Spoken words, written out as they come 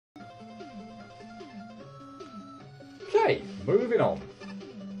Okay, moving on.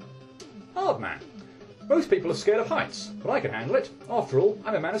 Hard man. Most people are scared of heights, but I can handle it. After all,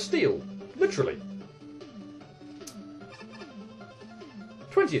 I'm a man of steel. Literally.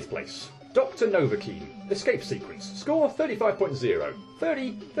 20th place. Dr. Novocaine. Escape sequence. Score 35.0.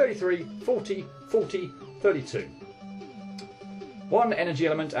 30, 33, 40, 40, 32. 1 energy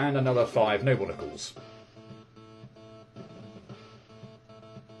element and another 5 nobonicals.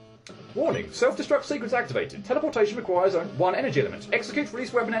 Warning, self-destruct sequence activated. Teleportation requires 1 energy element. Execute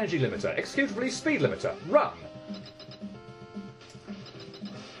release weapon energy limiter. Execute release speed limiter. Run!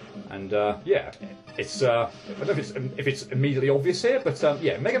 And, yeah, it's, I don't know if it's immediately obvious here, but,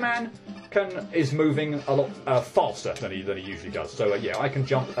 yeah, Mega Man is moving a lot faster than he usually does. So, yeah, I can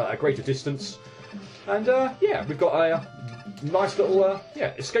jump at a greater distance. And, yeah, we've got a nice little,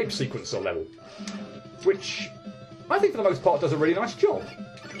 yeah, escape sequence level. Which, I think for the most part does a really nice job.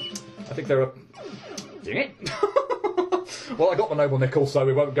 I think there are... Dang it! Well, I got the noble nickel, so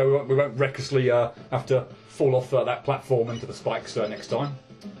we won't recklessly have to fall off that platform into the spikes next time.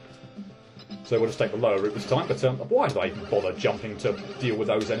 So we'll just take the lower route this time. But why did I even bother jumping to deal with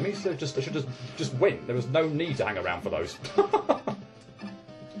those enemies? They should just win. There was no need to hang around for those.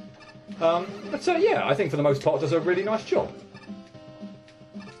 But yeah, I think for the most part, it does a really nice job.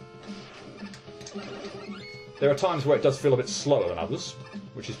 There are times where it does feel a bit slower than others,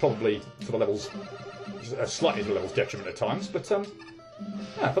 which is probably for the levels, slightly to the level's detriment at times, but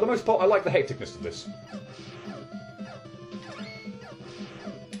yeah, for the most part I like the hecticness of this.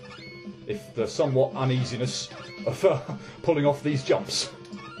 If the somewhat uneasiness of pulling off these jumps.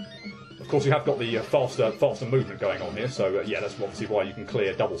 Of course you have got the faster movement going on here, so yeah, that's obviously why you can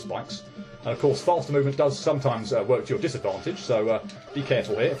clear double spikes. And of course faster movement does sometimes work to your disadvantage, so be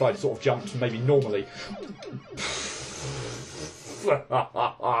careful here. If I'd sort of jumped maybe normally...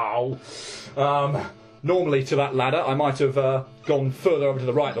 normally to that ladder, I might have gone further over to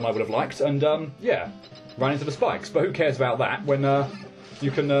the right than I would have liked, and yeah, ran into the spikes. But who cares about that when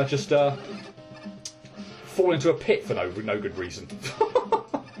you can just fall into a pit for no good reason?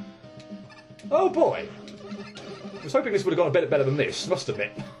 Oh boy! I was hoping this would have gone a bit better than this, must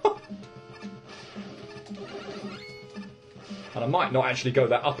admit. And I might not actually go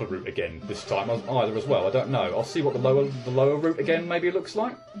that upper route again this time either as well. I don't know. I'll see what the lower route again maybe looks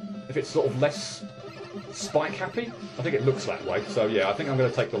like. If it's sort of less spike happy. I think it looks that way. So yeah, I think I'm going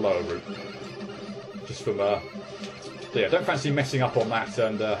to take the lower route. Just from yeah, don't fancy messing up on that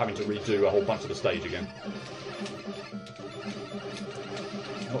and having to redo a whole bunch of the stage again.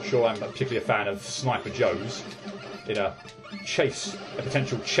 Not sure I'm particularly a fan of Sniper Joes in a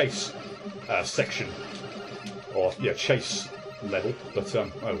potential chase section, or yeah, chase level. But oh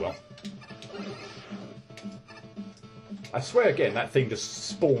well. I swear again, that thing just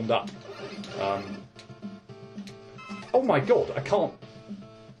spawned up. Oh my god, I can't.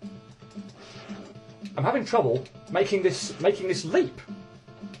 I'm having trouble making this leap.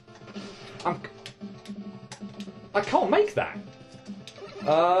 I can't make that.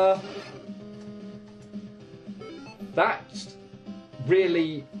 That's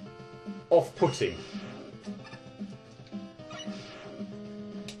really off-putting.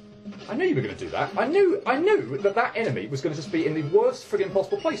 I knew you were going to do that. I knew that enemy was going to just be in the worst friggin'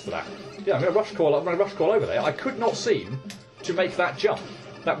 possible place for that. Yeah, I'm going to rush call over there. I could not seem to make that jump.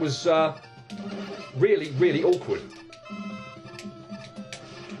 That was really, really awkward.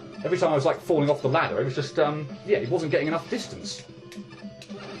 Every time I was like falling off the ladder, it was just yeah, it wasn't getting enough distance.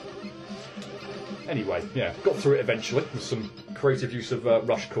 Anyway, yeah, got through it eventually with some creative use of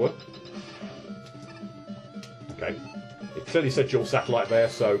rush core. Okay, it clearly said dual satellite there,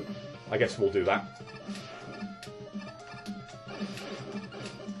 so I guess we'll do that.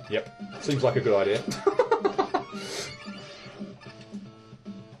 Yep, seems like a good idea.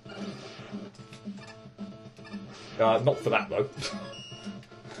 Not for that though.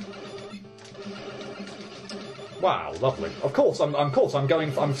 Wow, lovely. Of course,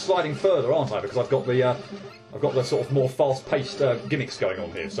 I'm sliding further, aren't I? Because I've got the sort of more fast-paced gimmicks going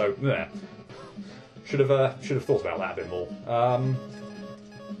on here. So yeah, should have thought about that a bit more.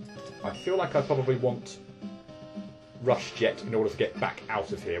 I feel like I probably want Rush Jet in order to get back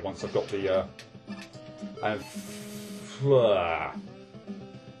out of here once I've got the.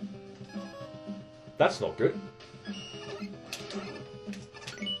 That's not good.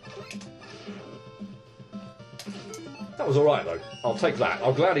 That was alright though. I'll take that.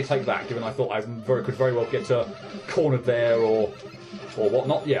 I'll gladly take that, given I thought I could very well get cornered there or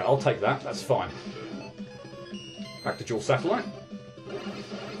whatnot. Yeah, I'll take that. That's fine. Back to dual satellite.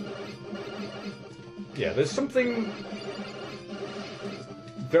 Yeah, there's something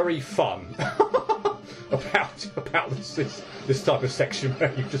very fun about this type of section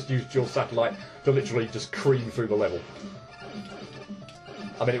where you've just used your satellite to literally just cream through the level.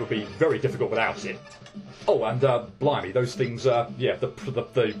 I mean, it would be very difficult without it. Oh, and blimey, those things, yeah,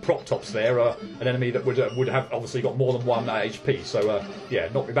 the prop tops there are an enemy that would have obviously got more than 1 HP, so yeah,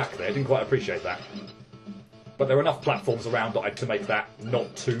 knocked me back there. Didn't quite appreciate that. But there are enough platforms around to make that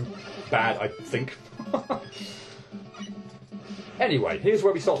not too bad, I think. Anyway, here's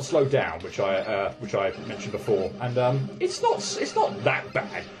where we start to slow down, which I mentioned before, and it's not that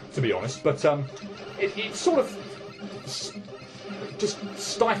bad, to be honest, but it sort of just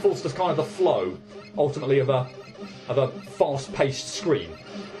stifles the kind of the flow, ultimately, of a fast-paced screen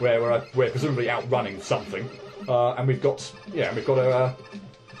where we're presumably outrunning something, and we've got to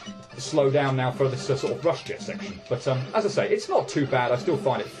slow down now for this sort of rush jet section. But as I say, it's not too bad. I still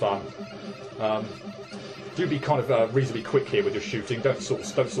find it fun. Do be kind of reasonably quick here with your shooting. Don't sort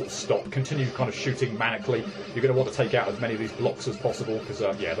of stop. Continue kind of shooting manically. You're going to want to take out as many of these blocks as possible because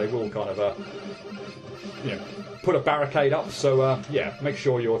yeah, they will kind of put a barricade up. So yeah, make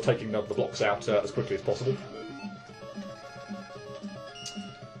sure you're taking the blocks out as quickly as possible.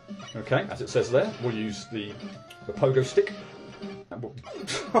 Okay, as it says there, we'll use the pogo stick.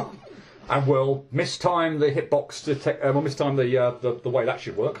 And we'll mistime the hitbox to we'll mistime the way that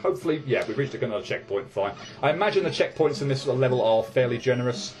should work. Hopefully, yeah, we've reached another checkpoint. Fine. I imagine the checkpoints in this level are fairly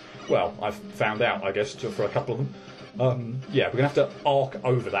generous. Well, I've found out, I guess, for a couple of them. Yeah, we're gonna have to arc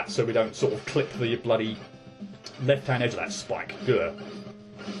over that so we don't sort of clip the bloody left-hand edge of that spike. Ugh.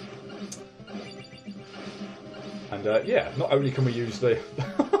 And yeah, not only can we use the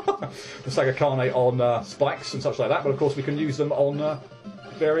the Sagakane on spikes and such like that, but of course we can use them on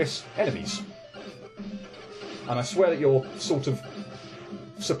various enemies. And I swear that you're sort of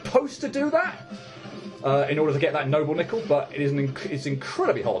supposed to do that in order to get that noble nickel, but it's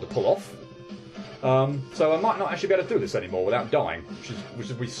incredibly hard to pull off. So I might not actually be able to do this anymore without dying, which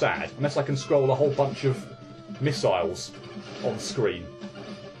would be sad, unless I can scroll a whole bunch of missiles on screen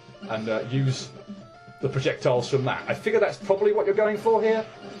and use the projectiles from that. I figure that's probably what you're going for here,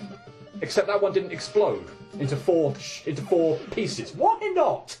 except that one didn't explode into four pieces. Why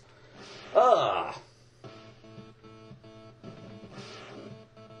not?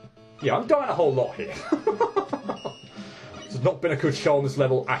 Yeah, I'm dying a whole lot here. This has not been a good show on this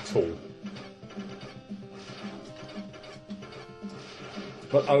level at all.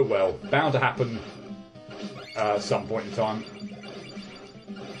 But oh well, bound to happen at some point in time.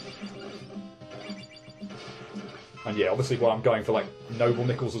 And yeah, obviously, well, I'm going for like noble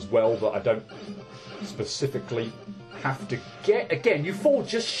nickels as well, but I don't specifically have to get. Again, you fall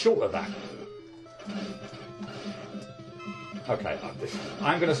just short of that. Okay,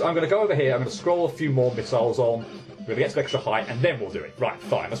 I'm gonna go over here. I'm gonna scroll a few more missiles on. We're gonna get some extra height, and then we'll do it. Right,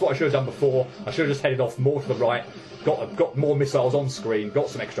 fine. That's what I should have done before. I should have just headed off more to the right, got more missiles on screen, got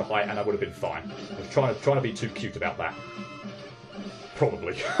some extra height, and I would have been fine. I was trying to be too cute about that.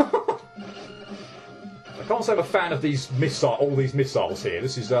 Probably. I can't say I'm a fan of all these missiles here.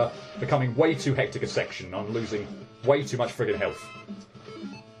 This is becoming way too hectic a section. I'm losing way too much friggin' health.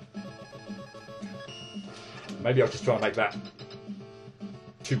 Maybe I was just trying to make that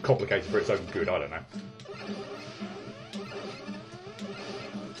too complicated for its own good. I don't know.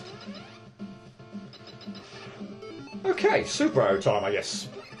 Okay, super arrow time, I guess.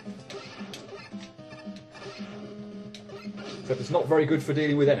 Except it's not very good for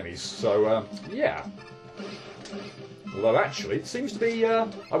dealing with enemies, so yeah. Although actually, it seems to be... I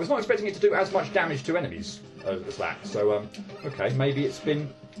was not expecting it to do as much damage to enemies as that, so okay, maybe it's been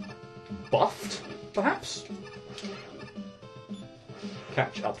buffed, perhaps?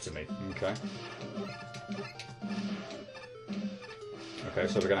 Catch up to me, okay. Okay,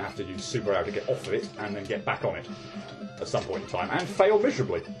 so we're going to have to use super arrow to get off of it and then get back on it at some point in time, and fail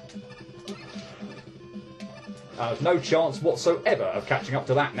miserably. There's no chance whatsoever of catching up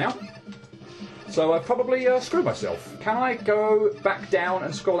to that now. So I probably screwed myself. Can I go back down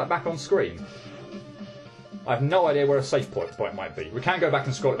and scroll that back on screen? I have no idea where a safe point might be. We can go back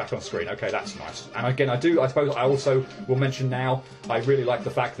and scroll it back on screen. Okay, that's nice. And again, I suppose I also will mention now, I really like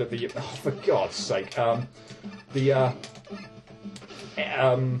the fact that the... Oh, for God's sake. Oh, I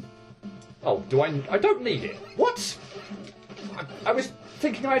don't need it. What? I was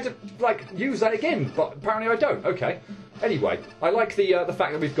thinking I had to, like, use that again, but apparently I don't. Okay. Anyway, I like the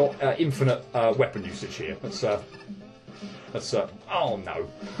fact that we've got infinite weapon usage here. That's oh no,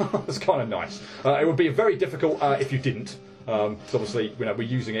 that's kind of nice. It would be very difficult if you didn't. So obviously, you know, we're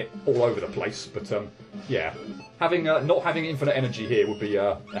using it all over the place. But yeah, not having infinite energy here would be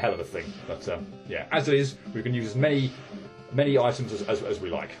a hell of a thing. But yeah, as it is, we can use as many items as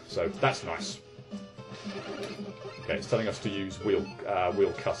we like. So that's nice. Okay, it's telling us to use wheel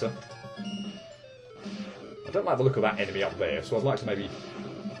cutter. I don't like the look of that enemy up there, so I'd like to maybe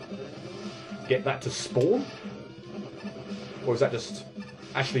get that to spawn? Or is that just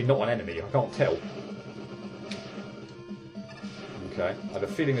actually not an enemy? I can't tell. Okay, I have a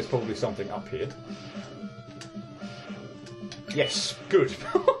feeling there's probably something up here. Yes, good.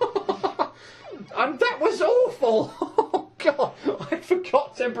 And that was awful! Oh god, I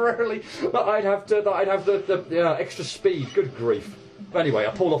forgot temporarily that I'd have the extra speed. Good grief. But anyway,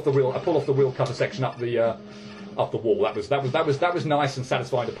 I pulled off the wheel cutter section up the wall. That was nice and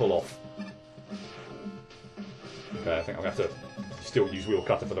satisfying to pull off. Okay, I think I'm gonna have to still use wheel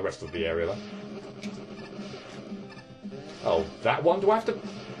cutter for the rest of the area though. Oh, that one do I have to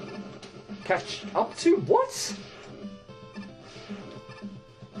catch up to? What?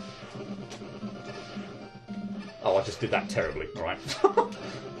 Oh, I just did that terribly. Alright.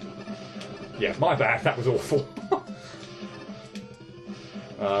 Yeah, my bad. That was awful.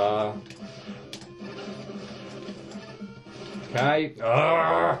 Okay.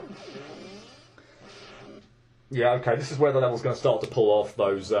 Yeah, okay. This is where the level's going to start to pull off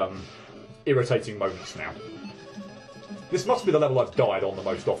those irritating moments now. This must be the level I've died on the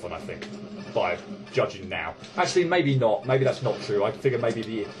most often, I think, by judging now. Actually, maybe not. Maybe that's not true. I figure maybe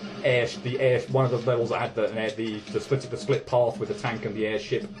the air, one of the levels that had the split path with the tank and the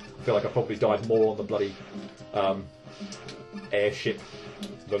airship. I feel like I probably died more on the bloody airship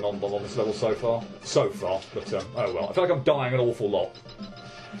than on this level so far. But oh well. I feel like I'm dying an awful lot.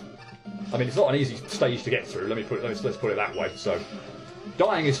 I mean, it's not an easy stage to get through. Let's put it that way. So,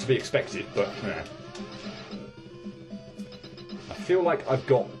 dying is to be expected, but. I feel like I've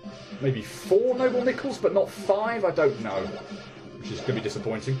got maybe 4 noble nickels, but not 5. I don't know, which is going to be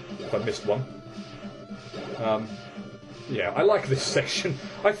disappointing if I missed one. Yeah, I like this section.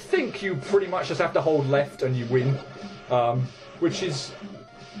 I think you pretty much just have to hold left and you win, which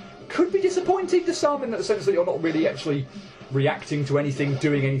could be disappointing to some in the sense that you're not really actually reacting to anything,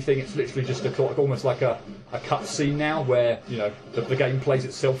 doing anything. It's literally just almost like a cutscene now, where the game plays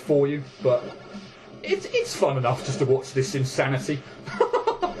itself for you, but. It's fun enough just to watch this insanity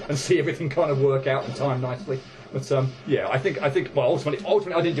and see everything kind of work out and time nicely. But yeah, I think well,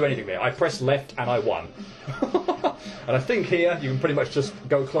 ultimately I didn't do anything there. I pressed left and I won. And I think here you can pretty much just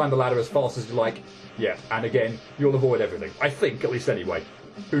go climb the ladder as fast as you like. Yeah, and again you'll avoid everything. I think, at least anyway.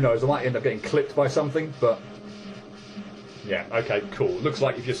 Who knows? I might end up getting clipped by something, but yeah. Okay, cool. Looks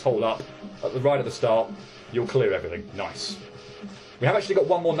like if you just hold up at the right at the start, you'll clear everything. Nice. We have actually got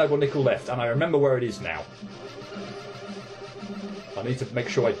one more noble nickel left, and I remember where it is now. I need to make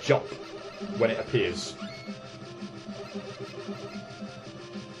sure I jump when it appears.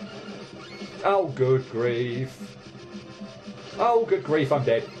 Oh, good grief. Oh, good grief, I'm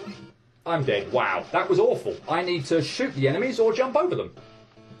dead. I'm dead. Wow, that was awful. I need to shoot the enemies or jump over them.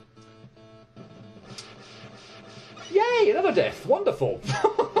 Yay, another death. Wonderful.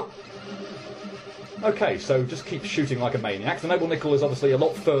 Okay, so just keep shooting like a maniac. The noble nickel is obviously a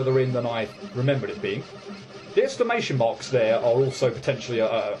lot further in than I remembered it being. The exclamation marks there are also potentially,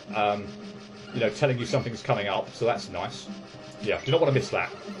 telling you something's coming up, so that's nice. Yeah, do not want to miss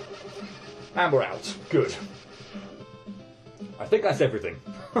that. And we're out. Good. I think that's everything.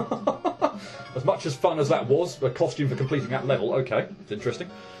 As much as fun as that was, the costume for completing that level, okay, it's interesting.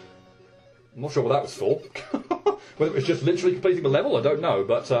 I'm not sure what that was for. Whether it was just literally completing the level, I don't know,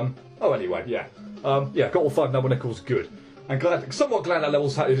 but, oh, anyway, yeah. Yeah, got all 5 noble nickels, good. I'm somewhat glad that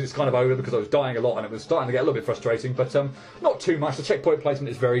level's it's kind of over because I was dying a lot and it was starting to get a little bit frustrating, but not too much. The checkpoint placement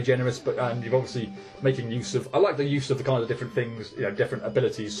is very generous, but you're obviously making use of. I like the use of the kind of different things, different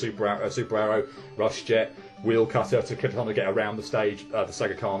abilities, super arrow, rush jet, wheel cutter to kind of get around the stage, the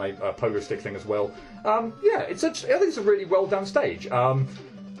Sega Kane pogo stick thing as well. Yeah, I think it's a really well done stage.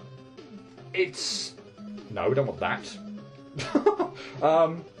 It's no, we don't want that.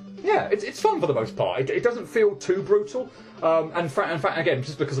 Yeah, it's fun for the most part. It doesn't feel too brutal. And in fact, again,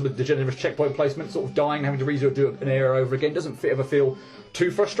 just because of the generous checkpoint placement, sort of dying, having to redo an area over again, doesn't ever feel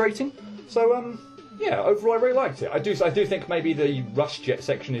too frustrating. So, yeah, overall I really liked it. I do think maybe the rush jet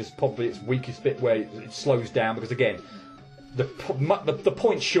section is probably its weakest bit, where it slows down, because again, the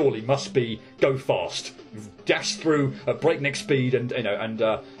point surely must be go fast, dash through at breakneck speed, and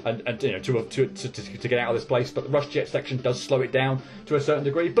to get out of this place. But the rush jet section does slow it down to a certain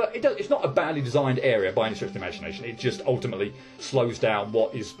degree. But it's not a badly designed area by any stretch of the imagination. It just ultimately slows down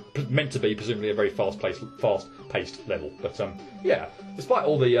what is meant to be presumably a very fast-paced level. But yeah, despite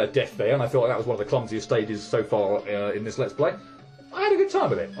all the death there, and I feel like that was one of the clumsiest stages so far in this Let's Play, I had a good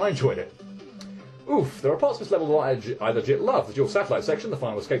time with it. I enjoyed it. Oof, there are parts of this level that I legit love. The dual satellite section, the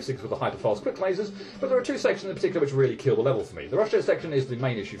final escape sequence with the hyper-fast quick lasers, but there are two sections in particular which really kill the level for me. The rush jet section is the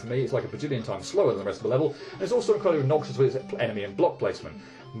main issue for me. It's like a bajillion times slower than the rest of the level, and it's also incredibly obnoxious with its enemy and block placement.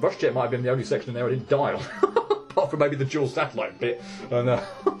 Rush jet might have been the only section in there I didn't die on. Apart from maybe the dual satellite bit. And,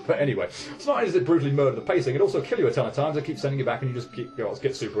 but anyway, it's not only does it brutally murder the pacing, it also kill you a ton of times. It keeps sending you back and you just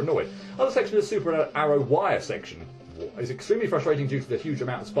get super annoyed. Other section is the super arrow wire section. It's extremely frustrating due to the huge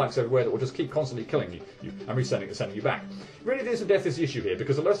amount of spikes everywhere that will just keep constantly killing you and resending and sending you back. Really, the instant death is the issue here,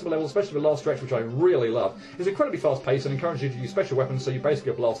 because the rest of the level, especially the last stretch, which I really love, is incredibly fast-paced and encourages you to use special weapons, so you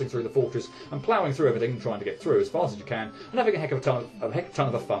basically are blasting through the fortress and ploughing through everything and trying to get through as fast as you can, and having a heck of a ton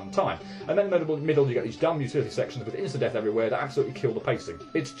of a fun time. And then in the middle you get these dumb utility sections with instant death everywhere that absolutely kill the pacing.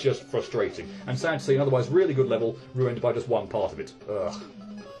 It's just frustrating, and sad to see an otherwise really good level ruined by just one part of it. Ugh.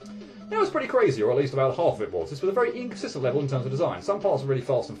 It was pretty crazy, or at least about half of it was. This was a very inconsistent level in terms of design. Some parts were really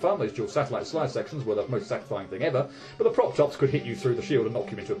fast and fun, those dual satellite slide sections were the most satisfying thing ever, but the prop tops could hit you through the shield and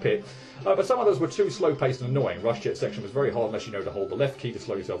knock you into a pit. But some others were too slow-paced and annoying. Rush jet section was very hard unless you know to hold the left key to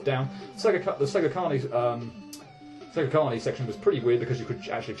slow yourself down. The Sega Carney section was pretty weird because you could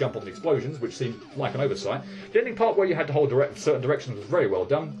actually jump on the explosions, which seemed like an oversight. The ending part where you had to hold certain directions was very well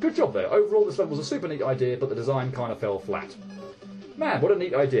done. Good job there. Overall, this level was a super neat idea, but the design kind of fell flat. Man, what a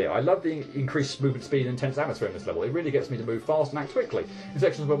neat idea. I love the increased movement speed and intense atmosphere in this level. It really gets me to move fast and act quickly in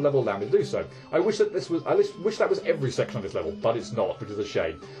sections where the level allow me to do so. I wish that was every section of this level, but it's not, which is a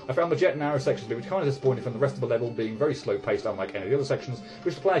shame. I found the jet and arrow sections to be kind of disappointing from the rest of the level being very slow paced, unlike any of the other sections,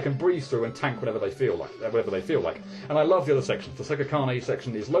 which the player can breeze through and tank whatever they feel like. And I love the other sections. The Sega Carney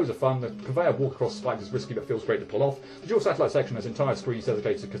section is loads of fun. The conveyor walk across spikes is risky but feels great to pull off. The dual satellite section has entire screens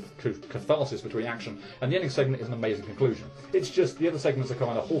dedicated to catharsis between action, and the ending segment is an amazing conclusion. It's just the other segments are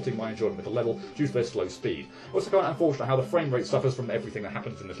kind of halting my enjoyment of the level due to their slow speed. Also kind of unfortunate how the frame rate suffers from everything that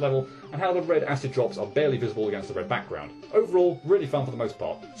happens in this level, and how the red acid drops are barely visible against the red background. Overall, really fun for the most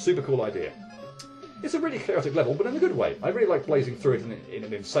part. Super cool idea. It's a really chaotic level, but in a good way. I really like blazing through it in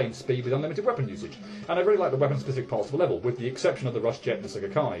an insane speed with unlimited weapon usage, and I really like the weapon-specific parts of the level, with the exception of the rush jet and the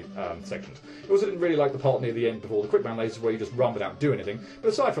Sega Carney sections. I also didn't really like the part near the end before the quickman lasers where you just run without doing anything, but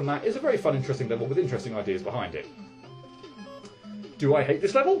aside from that, it's a very fun, interesting level with interesting ideas behind it. Do I hate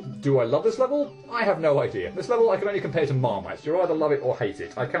this level? Do I love this level? I have no idea. This level I can only compare to Marmite. You either love it or hate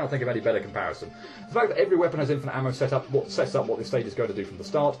it. I cannot think of any better comparison. The fact that every weapon has infinite ammo sets up what this stage is going to do from the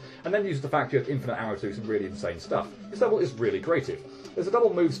start, and then uses the fact you have infinite ammo to do some really insane stuff. This level is really creative. There's a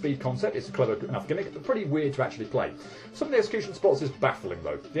double move speed concept, it's a clever enough gimmick, but pretty weird to actually play. Some of the execution spots is baffling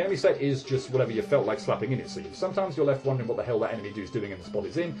though. The enemy set is just whatever you felt like slapping in, it seems. Sometimes you're left wondering what the hell that enemy dude's doing in the spot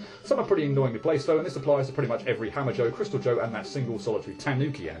it's in. Some are pretty annoyingly placed though, and this applies to pretty much every Hammer Joe, Crystal Joe, and that single solitary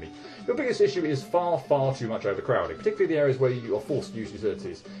Tanuki enemy. Your biggest issue is far too much overcrowding, particularly the areas where you are forced to use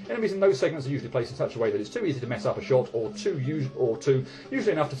utilities. Enemies in those segments are usually placed in such a way that it's too easy to mess up a shot, or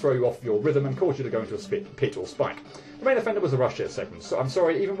usually enough to throw you off your rhythm and cause you to go into a pit or spike. The main offender was the rush jet segment, so I'm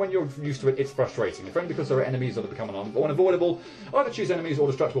sorry, even when you're used to it, it's frustrating. If only because there are enemies that have become unavoidable. Either choose enemies or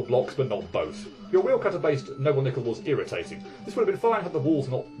destructible blocks, but not both. Your wheel cutter based Noble Nickel was irritating. This would have been fine had the walls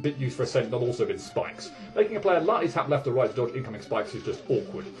not been used for ascent, not also been spikes. Making a player lightly tap left or right to dodge incoming spikes is just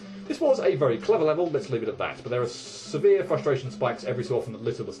awkward. This was a very clever level, let's leave it at that, but there are severe frustration spikes every so often that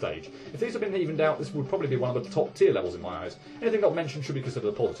litter the stage. If these had been evened out, this would probably be one of the top tier levels in my eyes. Anything not mentioned should be considered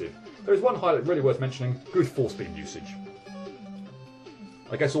a positive. There is one highlight really worth mentioning: good force beam usage.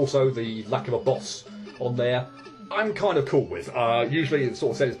 I guess also the lack of a boss on there, I'm kind of cool with. Usually it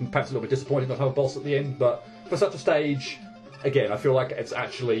sort of says it's perhaps a little bit disappointing not to have a boss at the end, but for such a stage, again, I feel like it's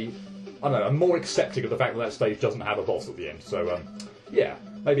actually, I don't know, I'm more accepting of the fact that that stage doesn't have a boss at the end. So, yeah,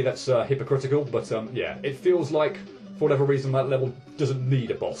 maybe that's hypocritical, but yeah, it feels like, for whatever reason, that level doesn't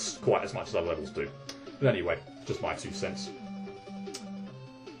need a boss quite as much as other levels do. But anyway, just my 2 cents.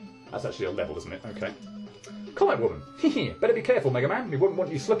 That's actually a level, isn't it? Okay. Comet Woman. Hehe, better be careful, Mega Man. We wouldn't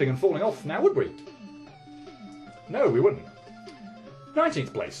want you slipping and falling off now, would we? No, we wouldn't.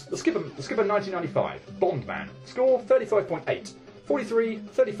 19th place. The Skipper 1995. Bond Man. Score 35.8. 43,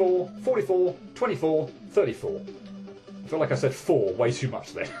 34, 44, 24, 34. I feel like I said 4 way too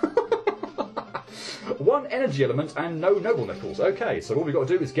much there. 1 energy element and no Noble Nickels. Okay, so all we've got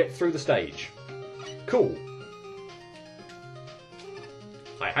to do is get through the stage. Cool.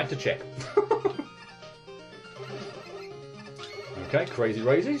 I had to check. Okay, crazy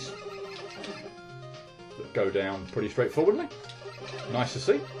raisies. That go down pretty straightforwardly. Nice to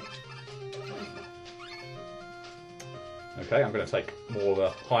see. Okay, I'm going to take more of a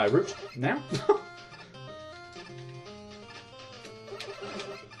higher route now.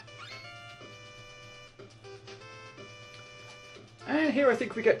 then here I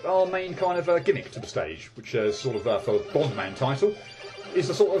think we get our main kind of gimmick to the stage, which is sort of for Bondman title, is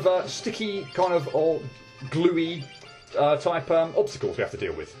the sort of sticky kind of or gluey type obstacles we have to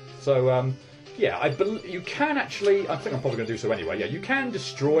deal with. So yeah, you can actually. I think I'm probably going to do so anyway. Yeah, you can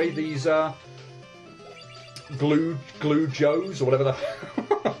destroy these glue Joes or whatever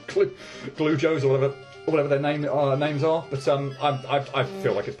the glue Joes or whatever their names are. But I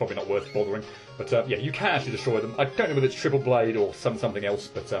feel like it's probably not worth bothering. But yeah, you can actually destroy them. I don't know whether it's triple blade or something else.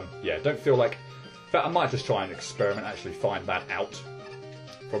 But yeah, don't feel like. In fact, I might just try and experiment, actually find that out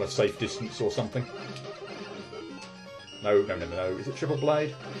from a safe distance or something. No. Is it triple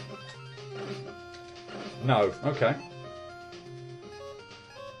blade? No. Okay.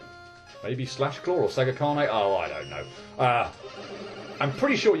 Maybe Slash Claw or Sega Carnate? Oh, I don't know. I'm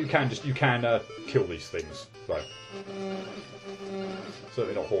pretty sure you can kill these things. So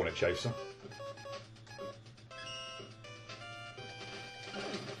certainly not Hornet Chaser.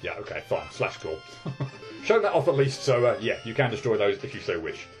 Yeah. Okay. Fine. Slash Claw. Show that off at least. So yeah, you can destroy those if you so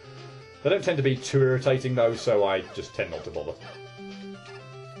wish. They don't tend to be too irritating though, so I just tend not to bother.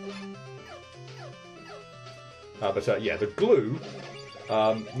 But yeah, the glue.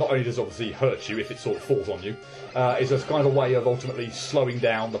 Not only does it obviously hurt you if it sort of falls on you, is a kind of a way of ultimately slowing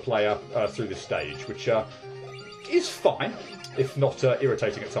down the player through this stage, which is fine, if not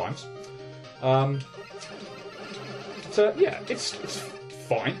irritating at times. So yeah, it's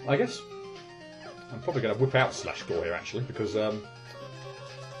fine, I guess. I'm probably going to whip out Slash Claw here actually, because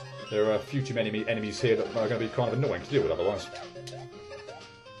there are a few too many enemies here that are going to be kind of annoying to deal with otherwise.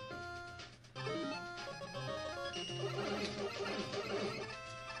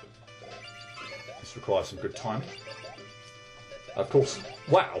 Requires some good time. Of course.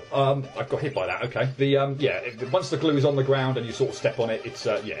 Wow. I got hit by that. Okay. The yeah. Once the glue is on the ground and you sort of step on it, it's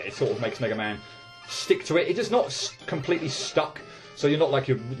yeah. It sort of makes Mega Man stick to it. It is not completely stuck, so you're not like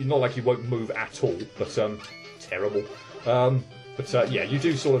you won't move at all. But terrible. But yeah, you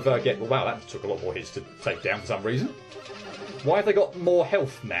do sort of get. Well, wow, that took a lot more hits to take down for some reason. Why have they got more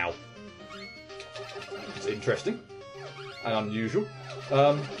health now? It's interesting and unusual.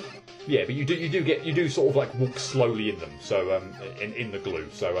 Yeah, but you do sort of like walk slowly in them, so in the glue.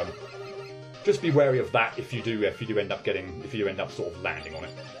 So just be wary of that if you do end up sort of landing on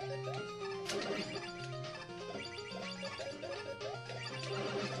it.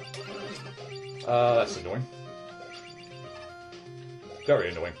 That's annoying. Very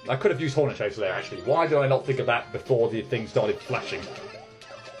annoying. I could have used Hornet Chaser there actually. Why did I not think of that before the thing started flashing?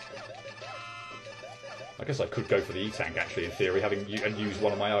 I guess I could go for the E-Tank actually, in theory, and use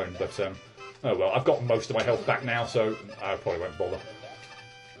one of my own, but oh well, I've got most of my health back now, so I probably won't bother.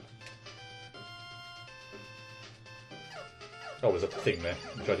 Oh, there's a thing there,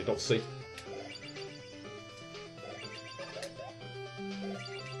 which I did not see.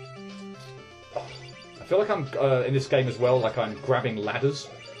 Oh, I feel like I'm, in this game as well, like I'm grabbing ladders.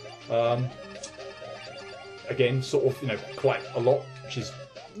 Again, sort of, quite a lot, which is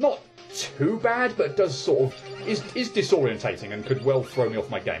not too bad, but it does sort of is disorientating and could well throw me off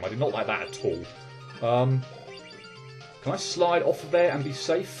my game. I did not like that at all. Can I slide off of there and be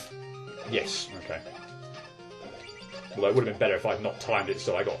safe? Yes. Okay. Although it would have been better if I'd not timed it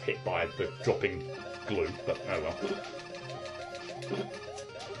so I got hit by the dropping glue. But oh well.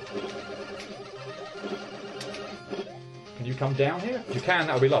 Can you come down here? If you can,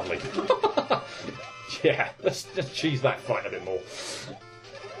 that would be lovely. Yeah. Let's just cheese that fight a bit more.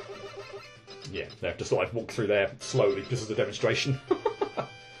 Yeah, no, just thought I'd walk through there slowly, just as a demonstration.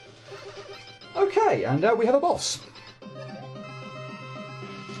 Okay, and we have a boss.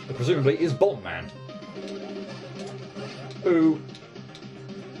 Who presumably is Bombman, who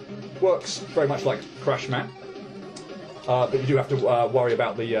works very much like Crashman, but you do have to worry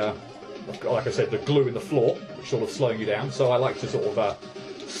about the, like I said, the glue in the floor, which is sort of slowing you down, so I like to sort of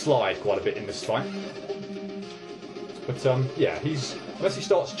slide quite a bit in this fight. But yeah, unless he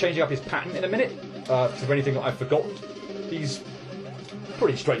starts changing up his pattern in a minute, for anything that I've forgotten, he's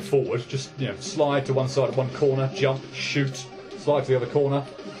pretty straightforward. Just slide to one side of one corner, jump, shoot, slide to the other corner,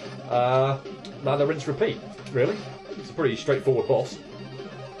 lather, rinse, repeat. Really, it's a pretty straightforward boss.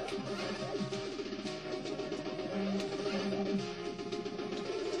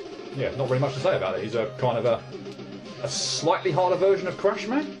 Yeah, not very much to say about it. He's a kind of a slightly harder version of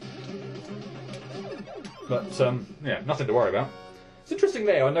Crashman. But yeah, nothing to worry about. It's interesting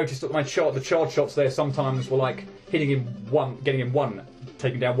there. I noticed that the charge shots there sometimes were like hitting him getting him one,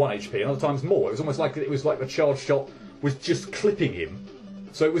 taking down 1 HP, and other times more. It was almost like the charge shot was just clipping him,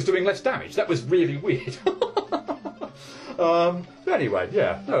 so it was doing less damage. That was really weird. But anyway,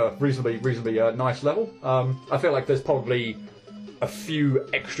 yeah, reasonably nice level. I feel like there's probably a few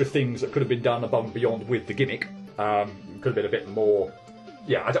extra things that could have been done above and beyond with the gimmick. Could have been a bit more.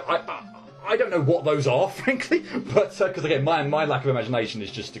 Yeah, I don't know what those are, frankly, but because again, my lack of imagination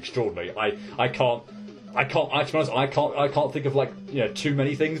is just extraordinary. I can't. To be honest, I can't think of too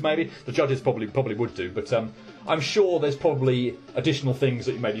many things. Maybe the judges probably would do, but I'm sure there's probably additional things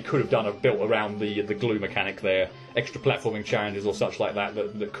that you maybe could have done or built around the glue mechanic there, extra platforming challenges or such like that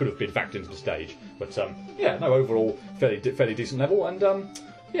could have been factored into the stage. But yeah, no, overall fairly decent level, and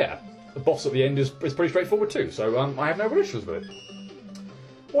yeah, the boss at the end is pretty straightforward too. So I have no real issues with it.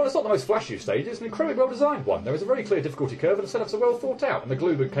 While it's not the most flashy stage, it's an incredibly well designed one. There is a very clear difficulty curve and the setups are well thought out, and the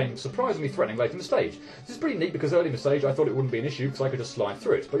glue became surprisingly threatening late in the stage. This is pretty neat because early in the stage I thought it wouldn't be an issue because I could just slide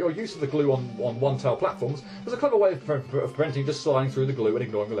through it, but your use of the glue on one-tail platforms was a clever way of preventing just sliding through the glue and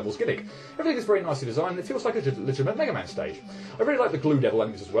ignoring the level's gimmick. Everything is very nicely designed and it feels like a legitimate Mega Man stage. I really like the glue devil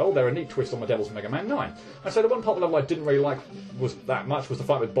enemies as well. They're a neat twist on the devils from Mega Man 9. I'd say the one part of the level I didn't really like was the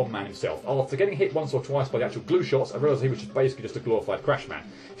fight with Bomb Man himself. After getting hit once or twice by the actual glue shots, I realised he was basically just a glorified Crash Man.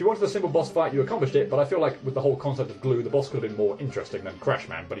 If you wanted a simple boss fight, you accomplished it, but I feel like with the whole concept of glue, the boss could have been more interesting than Crash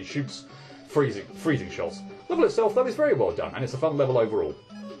Man, but he shoots freezing shots. The level itself, though, is very well done, and it's a fun level overall.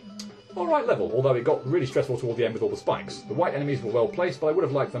 Alright level, although it got really stressful toward the end with all the spikes. The white enemies were well placed, but I would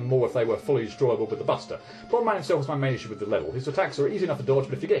have liked them more if they were fully destroyable with the Buster. Bomb Man himself was my main issue with the level. His attacks are easy enough to dodge,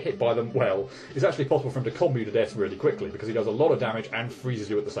 but if you get hit by them, well, it's actually possible for him to combo you to death really quickly, because he does a lot of damage and freezes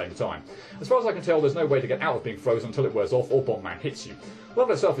you at the same time. As far as I can tell, there's no way to get out of being frozen until it wears off or Bomb Man hits you. The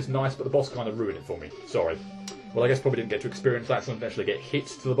level itself is nice, but the boss kind of ruined it for me. Sorry. Well, I guess probably didn't get to experience that, so I didn't actually get hit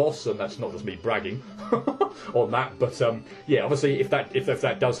to the boss, and that's not just me bragging on that. But yeah, obviously, if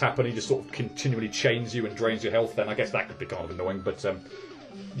that does happen, he just sort of continually chains you and drains your health, then I guess that could be kind of annoying. But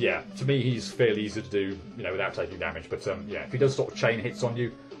yeah, to me, he's fairly easy to do, without taking damage. But yeah, if he does sort of chain hits on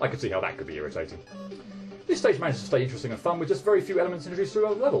you, I could see how that could be irritating. This stage manages to stay interesting and fun with just very few elements introduced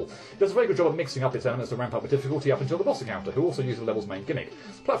throughout the level. It does a very good job of mixing up its elements to ramp up the difficulty up until the boss encounter, who also uses the level's main gimmick.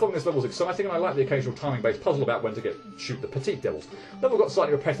 Platforming this level is exciting, and I like the occasional timing-based puzzle about when to shoot the petite devils. The level got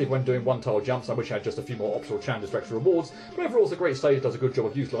slightly repetitive when doing one-tile jumps. I wish I had just a few more optional challenges for extra rewards, but overall it's a great stage that does a good job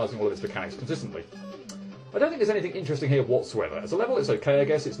of utilising all of its mechanics consistently. I don't think there's anything interesting here whatsoever. As a level, it's okay, I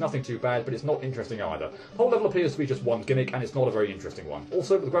guess. It's nothing too bad, but it's not interesting either. The whole level appears to be just one gimmick, and it's not a very interesting one.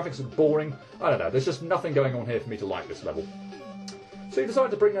 Also, the graphics are boring. I don't know, there's just nothing going on here for me to like this level. So you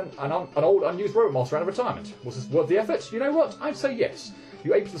decided to bring an old, unused Robot Master out of retirement. Was this worth the effort? You know what? I'd say yes.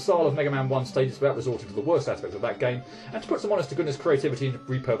 You aped the style of Mega Man 1 stages without resorting to the worst aspects of that game, and to put some honest-to-goodness creativity into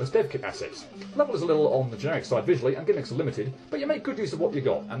repurposed dev kit assets. The level is a little on the generic side visually, and gimmicks are limited, but you make good use of what you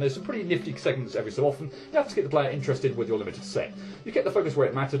got, and there's some pretty nifty segments every so often. You have to keep the player interested with your limited set. You kept the focus where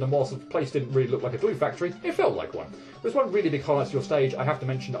it mattered, and whilst the place didn't really look like a glue factory, it felt like one. There's one really big highlight to your stage. I have to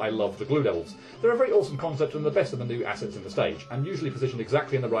mention that I love the glue devils. They're a very awesome concept and the best of the new assets in the stage, and usually positioned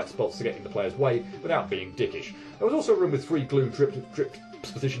exactly in the right spots to get in the player's way without being dickish. There was also a room with 3 glue dripped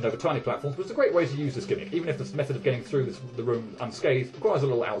positioned over tiny platforms, but it's a great way to use this gimmick, even if this method of getting through the room unscathed requires a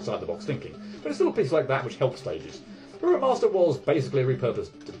little outside-the-box thinking. But it's little pieces like that which help stages. The Robot Master was basically a repurposed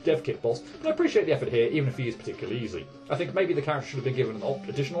dev kit boss, but I appreciate the effort here, even if he is particularly easy. I think maybe the character should have been given an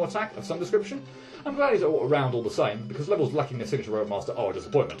additional attack of some description. I'm glad he's around all the same, because levels lacking their signature Robot Master are a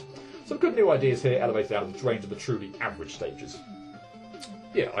disappointment. Some good new ideas here elevated out of the range of the truly average stages.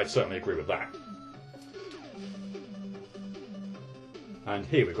 Yeah, I'd certainly agree with that. And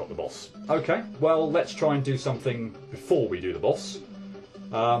here we've got the boss. Okay, well, let's try and do something before we do the boss.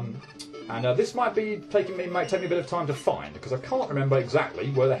 This might take me a bit of time to find, because I can't remember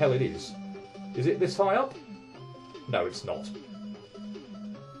exactly where the hell it is. Is it this high up? No, it's not.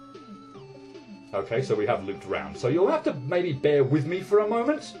 Okay, so we have looped around. So you'll have to maybe bear with me for a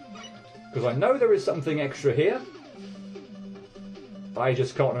moment, because I know there is something extra here. I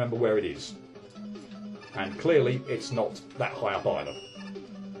just can't remember where it is. And clearly, it's not that high up either.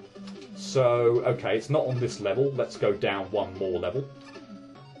 So, okay, it's not on this level. Let's go down one more level.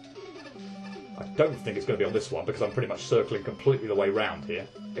 I don't think it's going to be on this one, because I'm pretty much circling completely the way round here.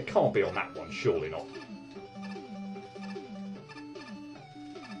 It can't be on that one, surely not.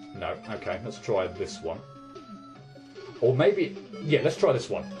 No, okay, let's try this one. Or maybe... yeah, let's try this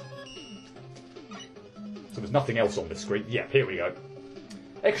one. So there's nothing else on this screen. Yeah, here we go.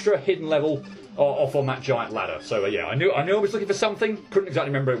 Extra hidden level off on that giant ladder. So yeah, I knew I was looking for something. Couldn't exactly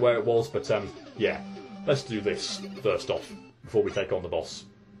remember where it was, but yeah. Let's do this first off before we take on the boss.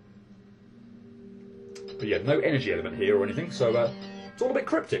 But yeah, no energy element here or anything, so it's all a bit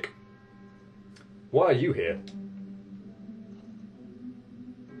cryptic. Why are you here?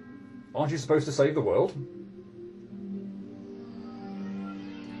 Aren't you supposed to save the world?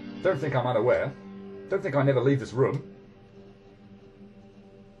 Don't think I'm unaware. Don't think I never leave this room.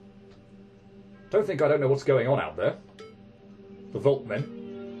 Don't think I don't know what's going on out there. The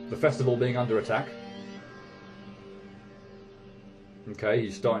Voltmen. The festival being under attack. Okay,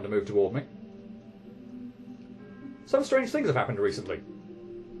 he's starting to move toward me. Some strange things have happened recently.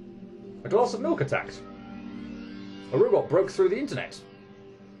 A glass of milk attacked. A robot broke through the internet.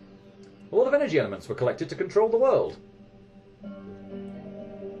 A lot of energy elements were collected to control the world.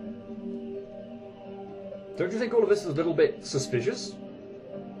 Don't you think all of this is a little bit suspicious?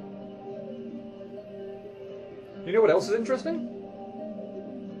 You know what else is interesting?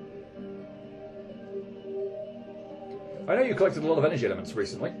 I know you collected a lot of energy elements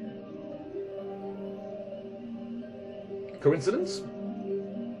recently. Coincidence?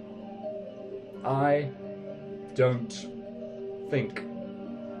 I don't think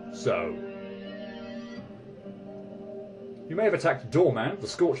so. You may have attacked Doorman, the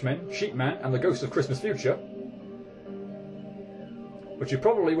Scorchmen, Sheepman, and the Ghost of Christmas Future, but you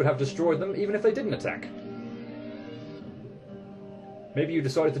probably would have destroyed them even if they didn't attack. Maybe you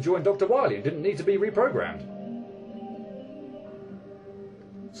decided to join Dr. Wily and didn't need to be reprogrammed.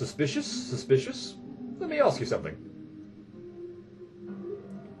 Suspicious? Suspicious? Let me ask you something.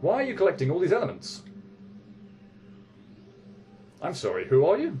 Why are you collecting all these elements? I'm sorry, who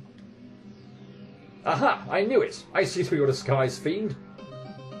are you? Aha! I knew it! I see through your disguise, fiend.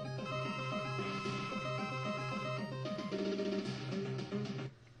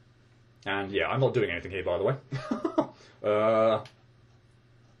 And yeah, I'm not doing anything here, by the way.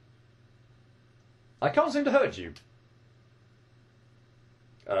 I can't seem to hurt you.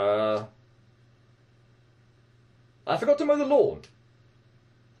 I forgot to mow the lawn.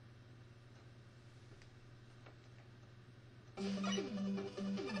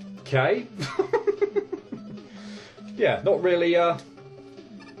 Okay. Yeah, not really,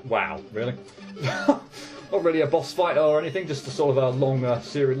 wow, really? Not really a boss fight or anything, just a sort of a long,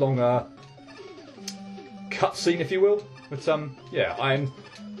 cutscene, if you will. But, yeah,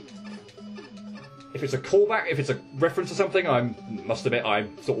 if it's a callback, if it's a reference to something, I must admit I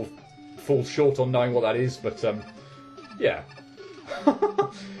sort of fall short on knowing what that is, but, yeah.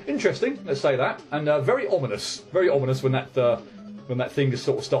 Interesting, let's say that, and very ominous when that thing just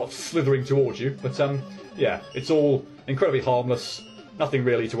sort of starts slithering towards you. But yeah, it's all incredibly harmless, nothing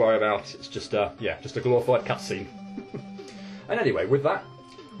really to worry about. It's just yeah, just a glorified cutscene. And anyway, with that,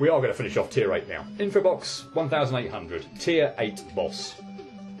 we are going to finish off Tier 8 now. Info box 1800, Tier 8 boss.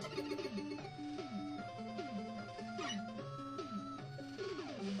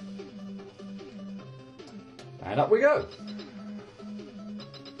 And up we go.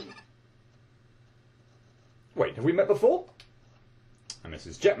 Wait, have we met before? And this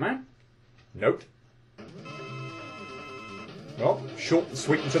is Jetman. Nope. Well, short and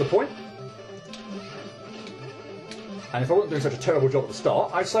sweet and to the point. And if I wasn't doing such a terrible job at the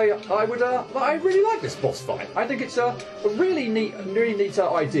start, I'd say I really like this boss fight. I think it's a really neat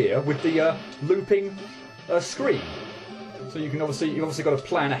idea with the looping screen. So you can you've obviously got to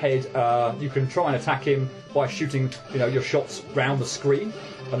plan ahead. You can try and attack him by shooting, your shots round the screen,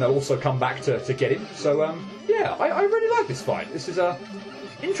 and they'll also come back to get him. So yeah, I really like this fight. This is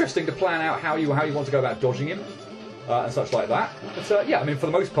interesting to plan out how you want to go about dodging him and such like that. But yeah, I mean, for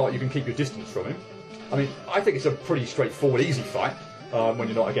the most part, you can keep your distance from him. I mean, I think it's a pretty straightforward, easy fight when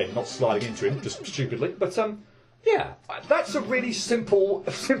you're not sliding into him just stupidly. But yeah, that's a really simple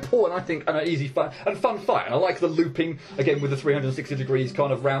and I think an easy fun fight. And I like the looping again with the 360 degrees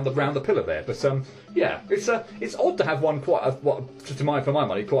kind of round the pillar there. But yeah, it's odd to have one for my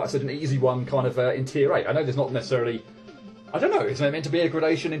money, quite such an easy one kind of in Tier 8. I know there's not necessarily, I don't know, it's meant to be a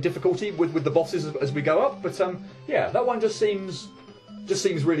gradation in difficulty with the bosses as we go up. But yeah, that one just seems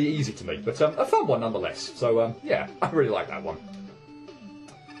really easy to me. But a fun one nonetheless. So yeah, I really like that one.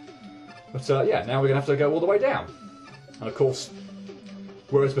 But yeah, now we're going to have to go all the way down. And of course,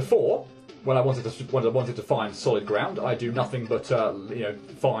 whereas before, when I wanted to find solid ground, I do nothing but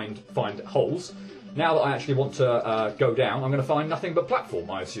find holes. Now that I actually want to go down, I'm going to find nothing but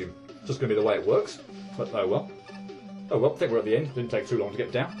platform, I assume. It's just going to be the way it works. But oh well. Oh well, I think we're at the end. Didn't take too long to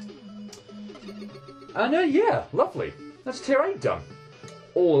get down. And yeah, lovely. That's Tier 8 done.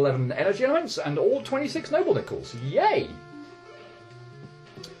 All 11 energy elements and all 26 noble nickels. Yay!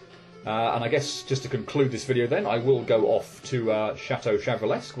 And I guess just to conclude this video then, I will go off to Chateau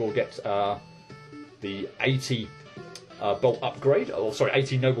Chavrelesque. We'll get the 80 bolt upgrade, or sorry,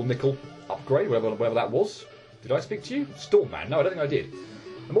 80 noble nickel upgrade, whatever that was. Did I speak to you? Stormman? No, I don't think I did.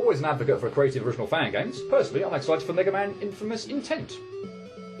 I'm always an advocate for creative original fan games. Personally, I'm excited for Mega Man Infamous Intent.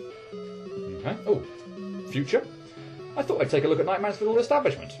 Okay. Oh, future. I thought I'd take a look at Nightman's little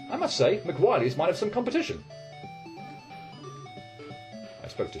establishment. I must say, McWiley's might have some competition. I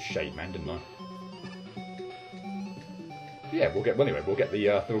spoke to Shade Man, didn't I? yeah, we'll get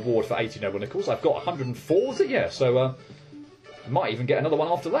the reward for 80 noble nickels. I've got 104, is it? Yeah, so might even get another one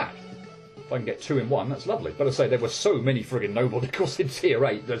after that. If I can get 2 in 1, that's lovely. But I say there were so many friggin' noble nickels in tier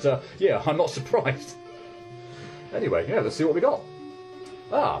 8 that yeah, I'm not surprised. Anyway, yeah, let's see what we got.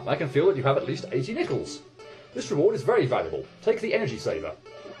 Ah, I can feel that you have at least 80 nickels. This reward is very valuable. Take the energy saver.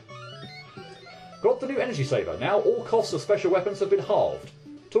 Got the new energy saver. Now all costs of special weapons have been halved.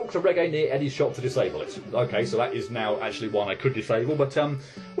 Talk to Reggae near Eddie's shop to disable it. Okay, so that is now actually one I could disable, but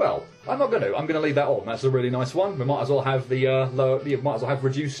well, I'm not going to. I'm going to leave that on. That's a really nice one. We might as well have the might as well have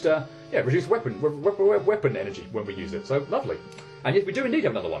reduced weapon energy when we use it. So lovely. And yes, we do indeed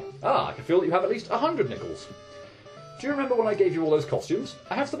have another one. Ah, I can feel that you have at least 100 nickels. Do you remember when I gave you all those costumes?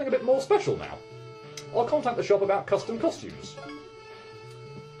 I have something a bit more special now. I'll contact the shop about custom costumes.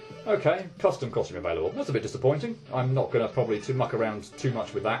 Okay, custom costume available. That's a bit disappointing. I'm not going to probably muck around too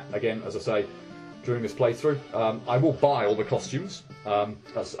much with that. Again, as I say, during this playthrough, I will buy all the costumes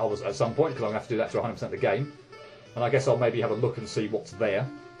at some point, because I'm going to have to do that to 100% of the game. And I guess I'll maybe have a look and see what's there.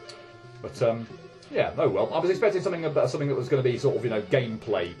 But yeah, oh well. I was expecting something that was going to be sort of, you know,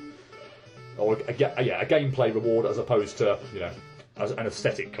 gameplay, or a gameplay reward as opposed to, you know, as an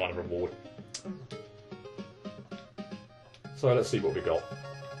aesthetic kind of reward. So let's see what we got.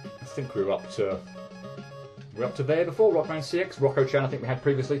 I think we were up to there before. Rockman CX, Rocco-chan I think we had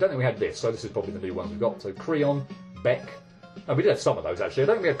previously. Don't think we had this, so this is probably the new ones we've got. So Creon, Beck. Oh, we did have some of those actually. I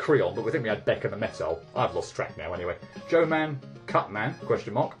don't think we had Creon, but we think we had Beck and the Metal. I've lost track now anyway. Joe Man, Cutman,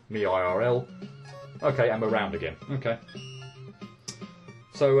 question mark, me IRL. Okay, and we're round again. Okay.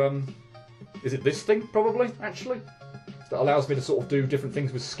 So, is it this thing probably, actually? That allows me to sort of do different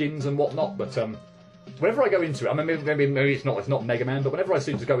things with skins and whatnot, but whenever I go into it, I mean, maybe it's not Mega Man, but whenever I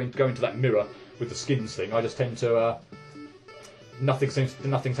seem to go into that mirror with the skins thing, I just tend to nothing seems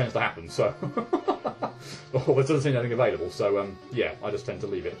to happen. So, well, there doesn't seem anything available. So, yeah, I just tend to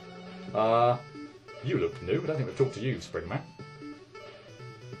leave it. You look new, but I don't think we've talked to you, Springman.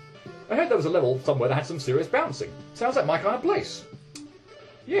 I heard there was a level somewhere that had some serious bouncing. Sounds like my kind of place.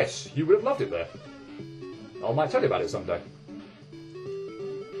 Yes, you would have loved it there. I might tell you about it someday.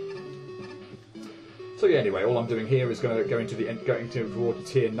 So yeah, anyway, all I'm doing here is going toward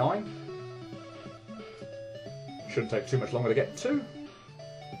tier 9. Shouldn't take too much longer to get to.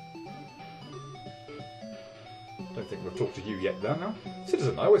 Don't think we've talked to you yet, though. No,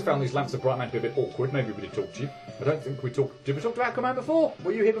 Citizen. I always found these lamps of Bright Man to be a bit awkward. Maybe we did talk to you. I don't think we talked. Did we talk to Aquaman before?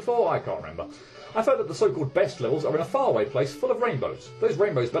 Were you here before? I can't remember. I've heard that the so-called best levels are in a faraway place full of rainbows. Those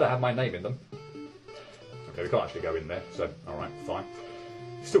rainbows better have my name in them. Okay, we can't actually go in there, so alright, fine.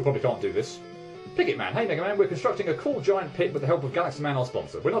 Still probably can't do this. Picket Man, hey Mega Man, we're constructing a cool giant pit with the help of Galaxy Man, our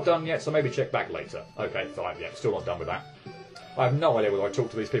sponsor. We're not done yet, so maybe check back later. Okay, fine, yeah, still not done with that. I have no idea whether I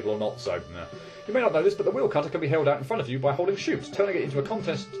talked to these people or not, so no. You may not know this, but the wheel cutter can be held out in front of you by holding shoots, turning it into a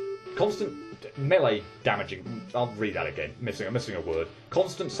constant melee damaging. I'll read that again. I'm missing a word.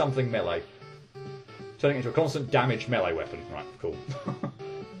 Constant something melee. Turning it into a constant damage melee weapon. Right, cool.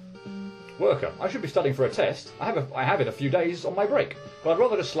 Worker, I should be studying for a test. I have it a few days on my break, but I'd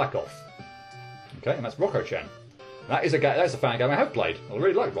rather just slack off. Okay, and that's Rocco-chan. That's a fan game I have played. I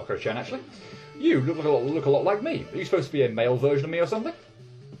really like Rocco-chan actually. You look a lot like me. Are you supposed to be a male version of me or something?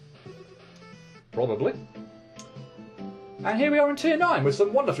 Probably. And here we are in tier 9 with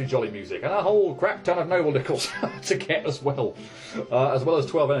some wonderfully jolly music and a whole crap ton of noble nickels to get as well as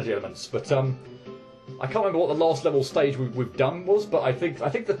 12 energy elements. But I can't remember what the last level stage we've done was, but I think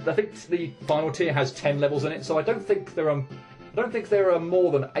the final tier has 10 levels in it, so I don't think there are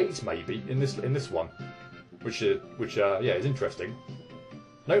more than 8 maybe in this one, which yeah, is interesting.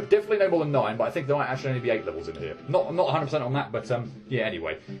 No, definitely no more than 9, but I think there might actually only be 8 levels in here. I'm not 100% on that, but yeah,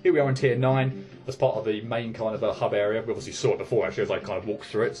 anyway. Here we are in tier 9 as part of the main kind of hub area. We obviously saw it before actually as I kind of walked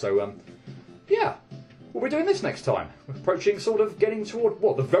through it, so yeah. We'll be doing this next time. We're approaching sort of getting toward,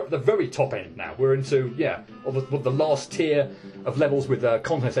 what, the very top end now. We're into, yeah, the last tier of levels with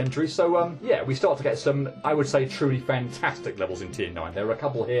contest entries. So, yeah, we start to get some, I would say, truly fantastic levels in tier 9. There are a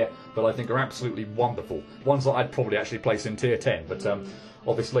couple here that I think are absolutely wonderful. Ones that I'd probably actually place in tier 10, but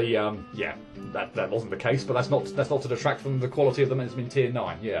obviously, yeah, that wasn't the case. But that's not to detract from the quality of them as in tier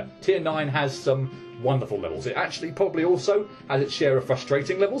 9. Yeah, tier 9 has some wonderful levels. It actually probably also has its share of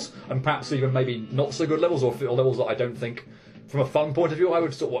frustrating levels, and perhaps even maybe not so good levels, or levels that I don't think, from a fun point of view, I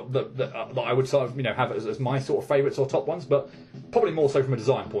would sort of that I would sort of, you know, have as my sort of favourites or top ones, but probably more so from a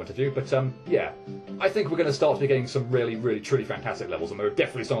design point of view. But yeah, I think we're going to start to be getting some really, really, truly fantastic levels, and there are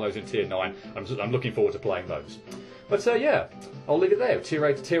definitely some of those in tier 9. I'm looking forward to playing those. But yeah, I'll leave it there. Tier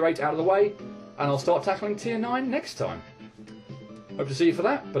 8 out of the way, and I'll start tackling tier 9 next time. Hope to see you for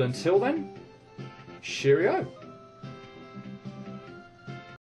that. But until then, cheerio.